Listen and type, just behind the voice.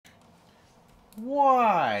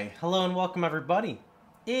Why? Hello and welcome everybody.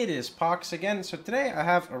 It is Pohx again. So today I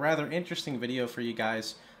have a rather interesting video for you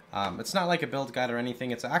guys. It's not like a build guide or anything.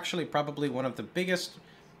 It's actually probably one of the biggest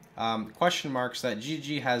question marks that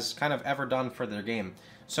GG has kind of ever done for their game.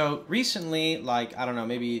 So recently, like, I don't know,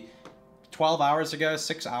 maybe 12 hours ago,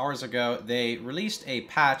 6 hours ago, they released a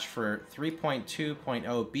patch for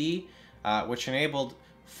 3.2.0b, which enabled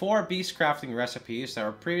 4 beast crafting recipes that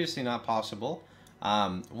were previously not possible.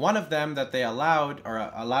 One of them that they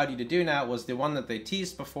allowed you to do now was the one that they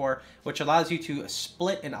teased before, which allows you to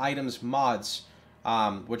split an item's mods,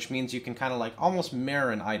 which means you can kind of like almost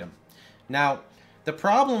mirror an item. Now, the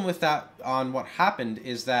problem with that on what happened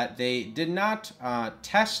is that they did not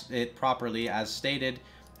test it properly as stated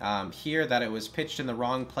here, that it was pitched in the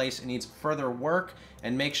wrong place. It needs further work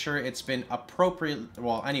and make sure it's been appropriate.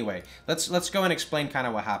 Well, anyway, let's go and explain kind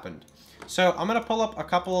of what happened. So I'm going to pull up a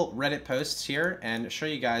couple Reddit posts here and show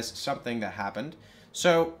you guys something that happened.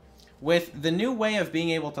 So with the new way of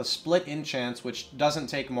being able to split enchants, which doesn't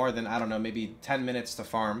take more than, I don't know, maybe 10 minutes to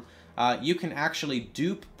farm, you can actually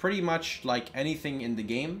dupe pretty much like anything in the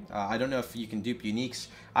game. I don't know if you can dupe uniques.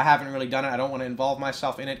 I haven't really done it. I don't want to involve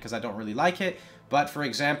myself in it because I don't really like it. But for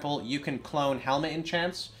example, you can clone helmet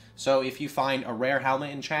enchants. So if you find a rare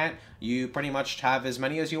helmet enchant, you pretty much have as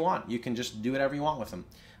many as you want. You can just do whatever you want with them.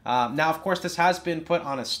 Now, of course, this has been put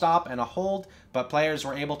on a stop and a hold, but players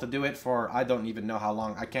were able to do it for, I don't even know how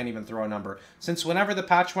long. I can't even throw a number. Since whenever the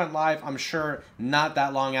patch went live, I'm sure not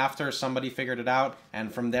that long after, somebody figured it out,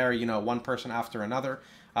 and from there, you know, one person after another.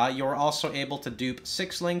 You were also able to dupe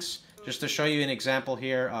 6 links, just to show you an example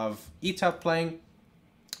here of Etup playing.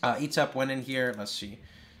 Etup went in here, let's see.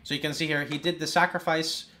 So you can see here, he did the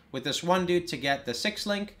sacrifice with this one dude to get the 6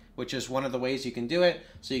 link, which is one of the ways you can do it.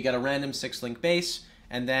 So you get a random 6 link base.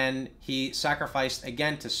 And then he sacrificed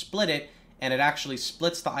again to split it, and it actually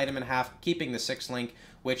splits the item in half, keeping the 6 link,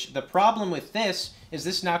 which the problem with this is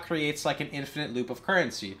this now creates like an infinite loop of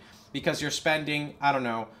currency, because you're spending, I don't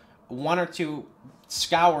know, 1 or 2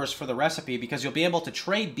 scours for the recipe, because you'll be able to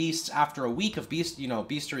trade beasts after a week of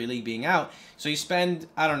Beastery League being out. So you spend,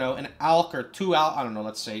 I don't know, an alch or 2 alch, I don't know,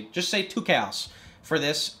 let's say, just say 2 chaos for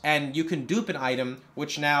this, and you can dupe an item,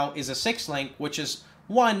 which now is a 6 link, which is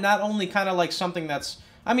one, not only kind of like something that's,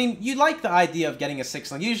 I mean, you like the idea of getting a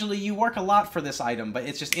 6 link. Usually you work a lot for this item, but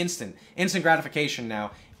it's just instant gratification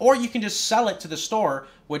now. Or you can just sell it to the store,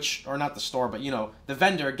 which, or not the store, but, you know, the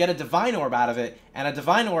vendor, get a Divine Orb out of it, and a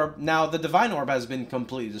Divine Orb, now the Divine Orb has been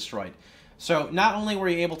completely destroyed. So not only were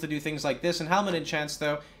you able to do things like this, and Helmet Enchants,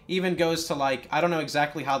 though, even goes to, like, I don't know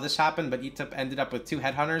exactly how this happened, but Etup ended up with 2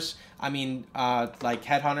 Headhunters. I mean, like,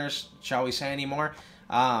 Headhunters, shall we say anymore?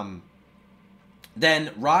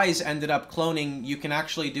 Then Rise ended up cloning. You can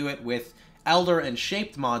actually do it with Elder and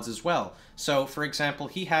Shaped mods as well. So, for example,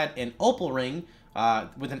 he had an Opal Ring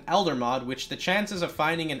with an Elder mod, which the chances of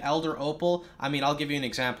finding an Elder Opal, I mean, I'll give you an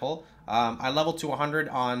example. I leveled to 100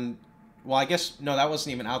 on, well, I guess, no, that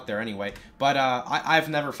wasn't even out there anyway. But I've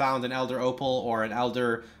never found an Elder Opal or an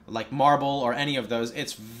Elder, like, Marble or any of those.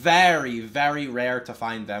 It's very, very rare to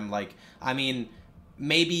find them. Like, I mean,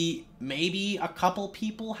 maybe a couple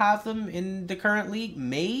people have them in the current league.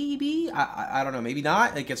 Maybe I don't know. Maybe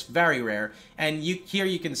not. Like, it's very rare. And here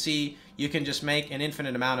you can see you can just make an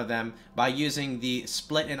infinite amount of them by using the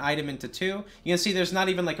split an item into 2. You can see there's not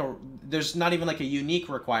even like a unique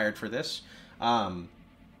required for this. After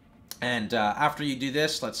you do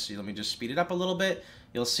this, let's see. Let me just speed it up a little bit.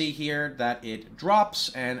 You'll see here that it drops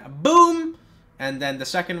and boom, and then the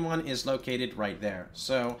second one is located right there.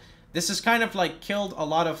 So this has kind of like killed a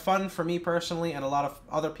lot of fun for me personally and a lot of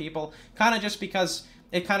other people, kind of just because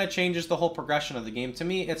it kind of changes the whole progression of the game. To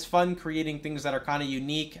me, it's fun creating things that are kind of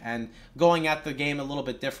unique and going at the game a little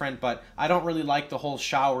bit different, but I don't really like the whole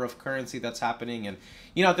shower of currency that's happening. And,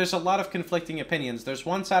 you know, there's a lot of conflicting opinions. There's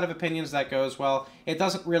one side of opinions that goes, well, it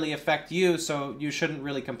doesn't really affect you, so you shouldn't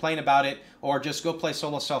really complain about it, or just go play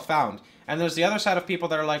solo self-found. And there's the other side of people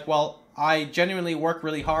that are like, well, I genuinely work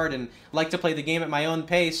really hard and like to play the game at my own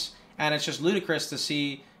pace, and it's just ludicrous to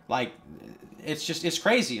see, like, it's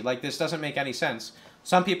crazy. Like, this doesn't make any sense.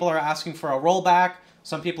 Some people are asking for a rollback.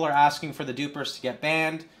 Some people are asking for the dupers to get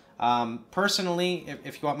banned. Personally,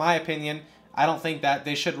 if you want my opinion, I don't think that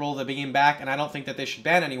they should roll the game back, and I don't think that they should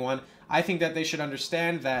ban anyone. I think that they should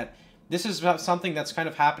understand that this is something that's kind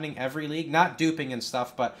of happening every league. Not duping and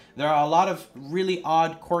stuff, but there are a lot of really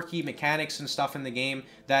odd, quirky mechanics and stuff in the game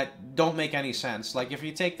that don't make any sense. Like, if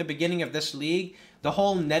you take the beginning of this league, the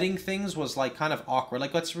whole netting things was like kind of awkward.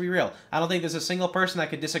 Like, let's be real. I don't think there's a single person that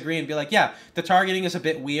could disagree and be like, yeah, the targeting is a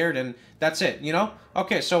bit weird and that's it, you know?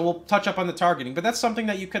 Okay, so we'll touch up on the targeting, but that's something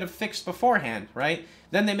that you could have fixed beforehand, right?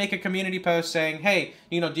 Then they make a community post saying, hey,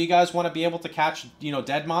 you know, do you guys want to be able to catch, you know,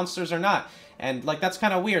 dead monsters or not? And like, that's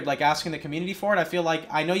kind of weird, like asking the community for it. I feel like,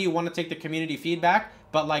 I know you want to take the community feedback,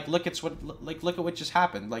 but like, look at what just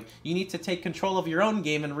happened. Like, you need to take control of your own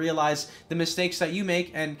game and realize the mistakes that you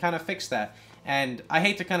make and kind of fix that. And I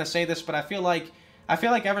hate to kind of say this, but I feel like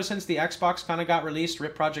ever since the Xbox kind of got released,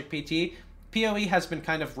 RIP Project PT, PoE has been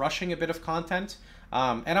kind of rushing a bit of content.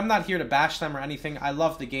 And I'm not here to bash them or anything. I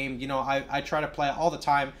love the game. You know, I try to play it all the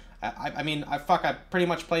time. I mean, I pretty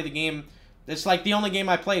much play the game. It's like the only game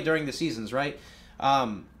I play during the seasons, right?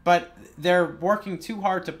 But they're working too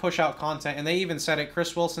hard to push out content, and they even said it.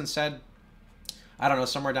 Chris Wilson said, I don't know,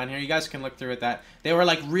 somewhere down here, you guys can look through it, that they were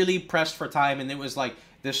like really pressed for time, and it was like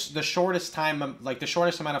the shortest time, like the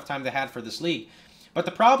shortest amount of time they had for this league. But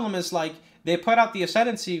the problem is, like, they put out the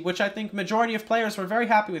Ascendancy, which I think majority of players were very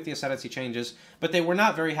happy with the Ascendancy changes, but they were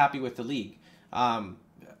not very happy with the league.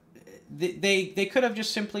 They could have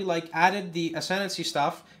just simply like added the Ascendancy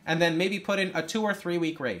stuff and then maybe put in a 2 or 3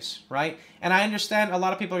 week race, right? And I understand a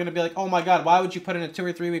lot of people are going to be like, oh my god, why would you put in a 2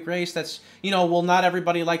 or 3 week race? That's, you know, well, not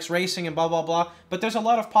everybody likes racing and blah, blah, blah. But there's a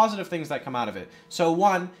lot of positive things that come out of it. So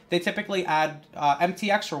one, they typically add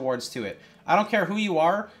MTX rewards to it. I don't care who you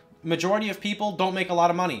are. Majority of people don't make a lot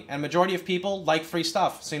of money, and majority of people like free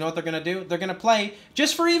stuff. So you know what they're going to do? They're going to play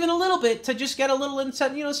just for even a little bit to just get a little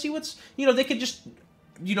incentive, you know, see what's, you know, they could just,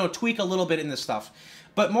 you know, tweak a little bit in this stuff.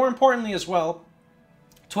 But more importantly as well,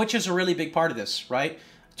 Twitch is a really big part of this, right?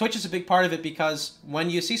 Twitch is a big part of it because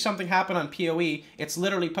when you see something happen on PoE, it's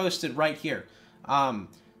literally posted right here.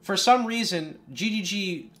 For some reason,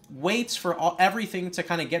 GGG waits for everything to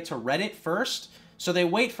kind of get to Reddit first. So they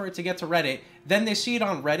wait for it to get to Reddit, then they see it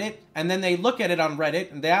on Reddit, and then they look at it on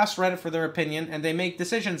Reddit, and they ask Reddit for their opinion, and they make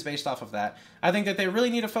decisions based off of that. I think that they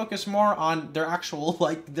really need to focus more on their actual,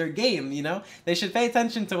 like, their game, you know? They should pay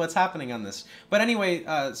attention to what's happening on this. But anyway,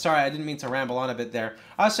 sorry, I didn't mean to ramble on a bit there.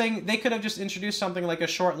 I was saying they could have just introduced something like a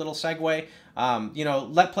short little segue, you know,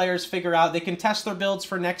 let players figure out, they can test their builds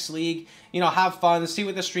for next league, you know, have fun, see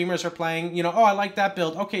what the streamers are playing, you know, oh, I like that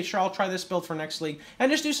build, okay, sure, I'll try this build for next league,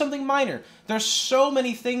 and just do something minor. There's so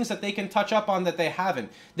many things that they can touch up on that they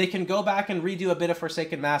haven't. They can go back and redo a bit of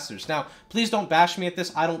Forsaken Masters. Now, please don't bash me at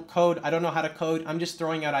this, I don't code, I don't know how to code, I'm just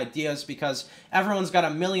throwing out ideas because everyone's got a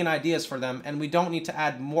million ideas for them, and we don't need to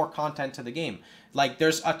add more content to the game. Like,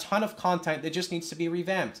 there's a ton of content that just needs to be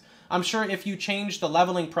revamped. I'm sure if you change the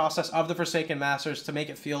leveling process of the Forsaken Masters to make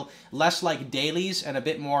it feel less like dailies and a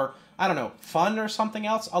bit more, I don't know, fun or something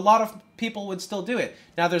else, a lot of people would still do it.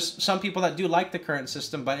 Now, there's some people that do like the current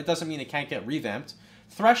system, but it doesn't mean it can't get revamped.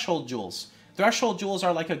 Threshold jewels. Threshold jewels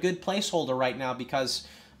are like a good placeholder right now because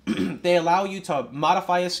they allow you to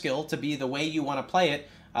modify a skill to be the way you want to play it,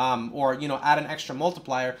 or, you know, add an extra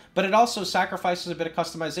multiplier, but it also sacrifices a bit of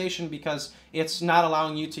customization because it's not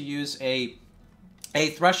allowing you to use a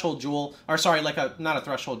threshold jewel, or sorry, like not a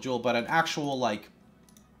threshold jewel, but an actual, like,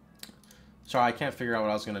 sorry, I can't figure out what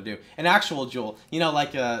I was going to do. An actual jewel, you know,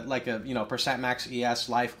 like a, you know, percent max ES,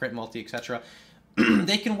 life, crit multi, etc.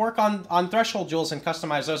 They can work on threshold jewels and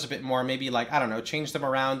customize those a bit more. Maybe, like, I don't know, change them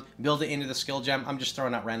around, build it into the skill gem. I'm just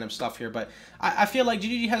throwing out random stuff here, but I feel like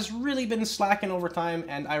GGG has really been slacking over time,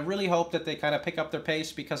 and I really hope that they kind of pick up their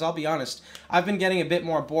pace because I'll be honest, I've been getting a bit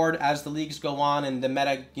more bored as the leagues go on and the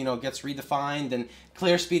meta, you know, gets redefined and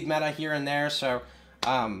clear speed meta here and there. So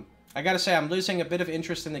I gotta say, I'm losing a bit of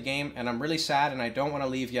interest in the game, and I'm really sad, and I don't want to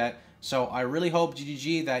leave yet. So I really hope,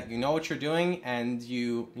 GGG, that you know what you're doing, and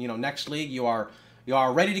you know, next league you are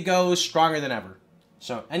ready to go, stronger than ever.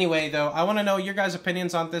 So anyway, though, I want to know your guys'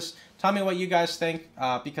 opinions on this. Tell me what you guys think,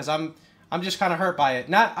 because I'm just kind of hurt by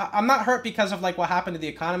it. I'm not hurt because of like what happened to the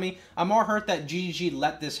economy. I'm more hurt that GGG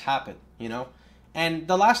let this happen, you know. And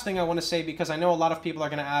the last thing I want to say, because I know a lot of people are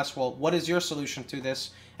going to ask, well, what is your solution to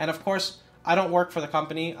this? And of course, I don't work for the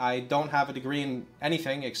company. I don't have a degree in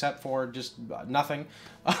anything except for just nothing.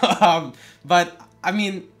 But, I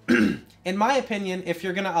mean, in my opinion, if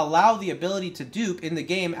you're going to allow the ability to dupe in the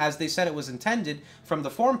game as they said it was intended from the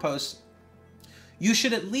forum posts, you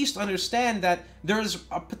should at least understand that there's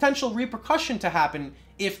a potential repercussion to happen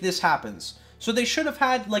if this happens. So they should have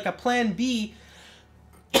had, like, a plan B,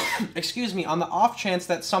 excuse me, on the off chance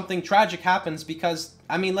that something tragic happens because,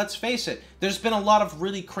 I mean, let's face it, there's been a lot of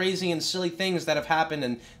really crazy and silly things that have happened,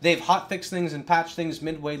 and they've hotfixed things and patched things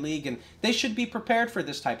midway league, and they should be prepared for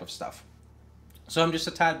this type of stuff. So I'm just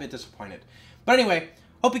a tad bit disappointed. But anyway,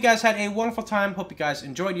 Hope you guys had a wonderful time. Hope you guys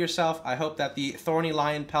enjoyed yourself. I hope that the Thorny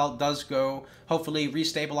Lion pelt does go, hopefully,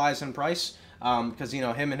 restabilize in price. Because, you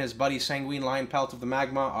know, him and his buddy Sanguine Lion Pelt of the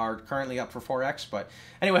Magma are currently up for 4x. But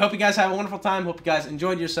anyway, hope you guys have a wonderful time. Hope you guys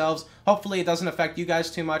enjoyed yourselves. Hopefully it doesn't affect you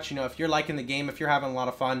guys too much. You know, if you're liking the game, if you're having a lot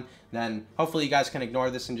of fun, then hopefully you guys can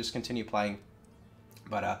ignore this and just continue playing.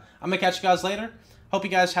 But I'm going to catch you guys later. Hope you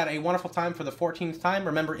guys had a wonderful time for the 14th time.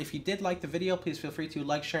 Remember, if you did like the video, please feel free to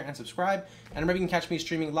like, share, and subscribe. And remember, you can catch me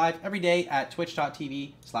streaming live every day at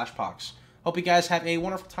twitch.tv/Pohx. Hope you guys have a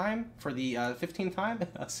wonderful time for the 15th time.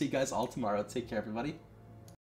 I'll see you guys all tomorrow. Take care, everybody.